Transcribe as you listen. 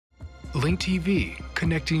Link TV,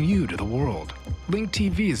 connecting you to the world. Link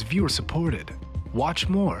TV is viewer supported. Watch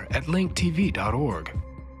more at linktv.org.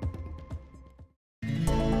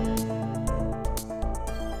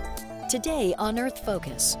 Today on Earth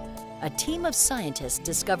Focus, a team of scientists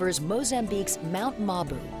discovers Mozambique's Mount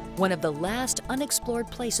Mabu, one of the last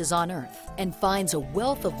unexplored places on Earth, and finds a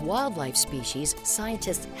wealth of wildlife species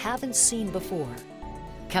scientists haven't seen before.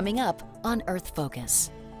 Coming up on Earth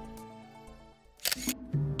Focus.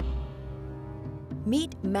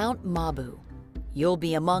 Meet Mount Mabu. You'll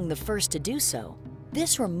be among the first to do so.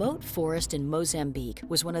 This remote forest in Mozambique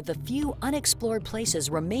was one of the few unexplored places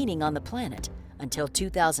remaining on the planet until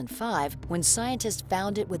 2005, when scientists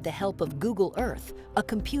found it with the help of Google Earth, a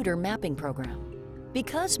computer mapping program.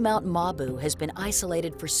 Because Mount Mabu has been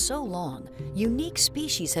isolated for so long, unique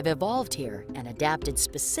species have evolved here and adapted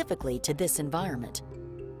specifically to this environment.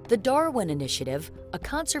 The Darwin Initiative, a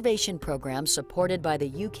conservation program supported by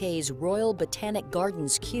the UK's Royal Botanic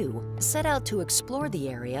Gardens Kew, set out to explore the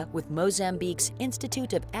area with Mozambique's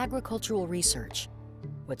Institute of Agricultural Research.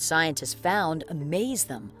 What scientists found amazed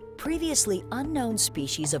them: previously unknown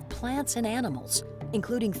species of plants and animals,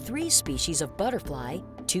 including 3 species of butterfly,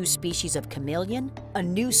 2 species of chameleon, a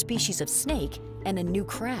new species of snake, and a new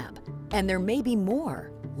crab. And there may be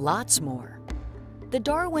more, lots more. The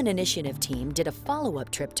Darwin Initiative team did a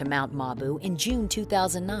follow-up trip to Mount Mabu in June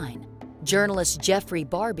 2009. Journalist Jeffrey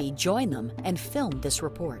Barbee joined them and filmed this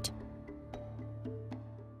report.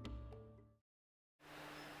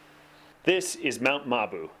 This is Mount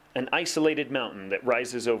Mabu, an isolated mountain that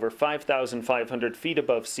rises over 5,500 feet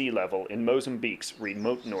above sea level in Mozambique's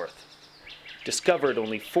remote north. Discovered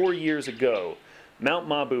only 4 years ago, Mount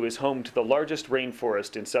Mabu is home to the largest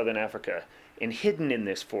rainforest in southern Africa, and hidden in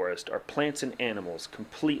this forest are plants and animals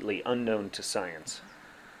completely unknown to science.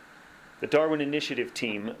 The Darwin Initiative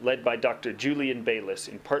team, led by Dr. Julian Bayliss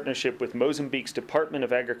in partnership with Mozambique's Department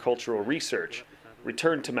of Agricultural Research,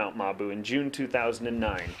 returned to Mount Mabu in June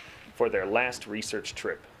 2009 for their last research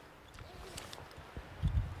trip.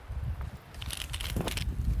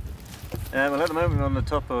 Well, at the moment we're on the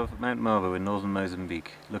top of Mount Mabu in northern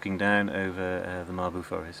Mozambique, looking down over the Mabu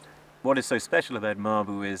forest. What is so special about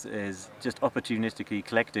Mabu is just opportunistically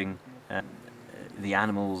collecting the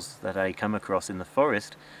animals that I come across in the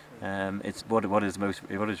forest. It's what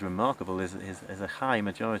is remarkable is a high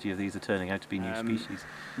majority of these are turning out to be new species.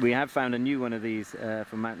 We have found a new one of these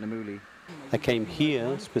from Mount Namuli. I came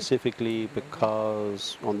here specifically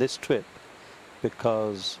because, on this trip,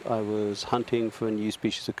 because I was hunting for a new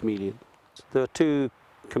species of chameleon. There are 2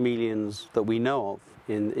 chameleons that we know of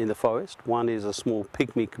in the forest. One is a small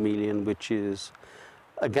Pygmy Chameleon, which is,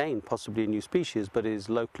 again, possibly a new species, but is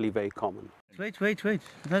locally very common. Wait. Is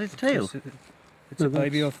that its tail? It's a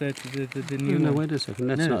baby off there to the new one. No, wait a second.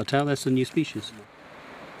 That's not a tail, that's a new species.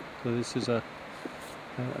 So this is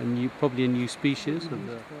probably a new species.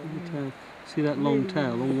 See that long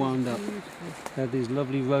tail, all wound up. They have these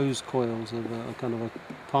lovely rose coils of a kind of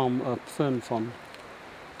a fern frond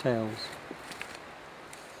tails.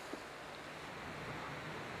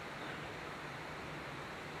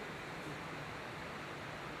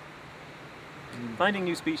 Finding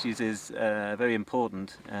new species is very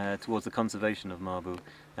important towards the conservation of Mabu.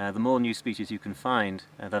 The more new species you can find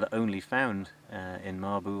that are only found in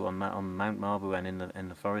Mabu, on Mount Mabu and in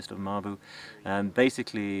the forest of Mabu,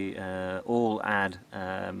 basically all add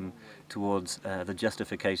towards the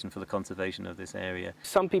justification for the conservation of this area.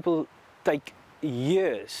 Some people take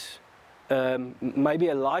years, maybe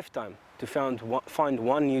a lifetime, to find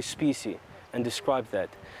one new species and describe that.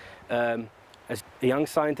 As a young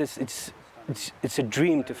scientist, it's a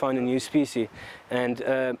dream to find a new species, and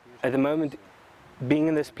at the moment, being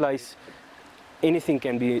in this place, anything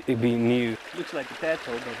can be new. Looks like a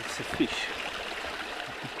tadpole, but it's a fish.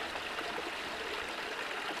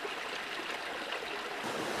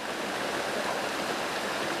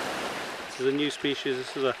 This is a new species.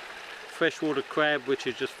 This is a freshwater crab which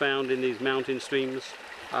is just found in these mountain streams,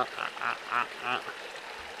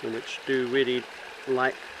 which do really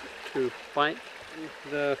like to bite.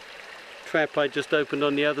 The trap I just opened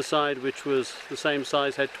on the other side, which was the same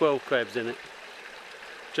size, had 12 crabs in it,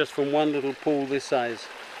 just from one little pool this size.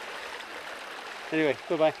 Anyway,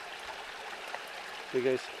 bye-bye. Here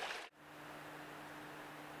goes.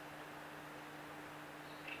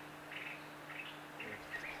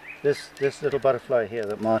 This little butterfly here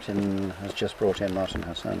that Martin has just brought in, Martin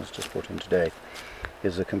Hassan has just brought in today,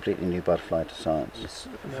 is a completely new butterfly to science.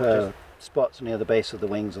 Spots near the base of the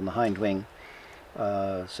wings and the hind wing,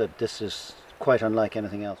 so this is quite unlike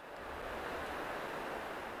anything else.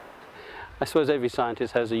 I suppose every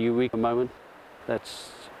scientist has a eureka moment.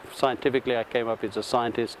 That's scientifically I came up as a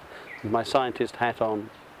scientist, with my scientist hat on.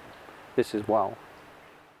 This is wow.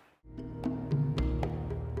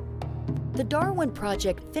 The Darwin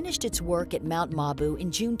Project finished its work at Mount Mabu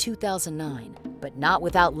in June 2009, but not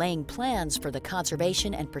without laying plans for the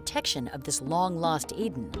conservation and protection of this long-lost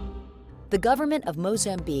Eden. The government of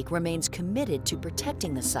Mozambique remains committed to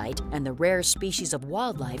protecting the site and the rare species of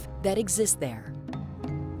wildlife that exist there.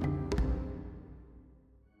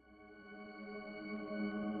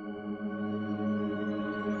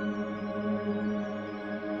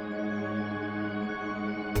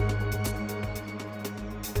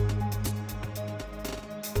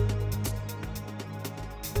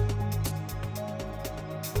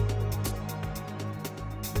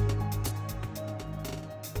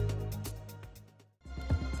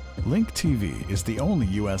 Link TV is the only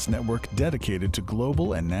U.S. network dedicated to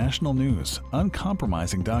global and national news,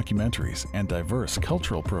 uncompromising documentaries, and diverse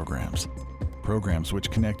cultural programs. Programs which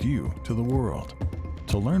connect you to the world.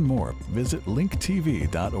 To learn more, visit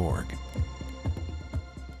linktv.org.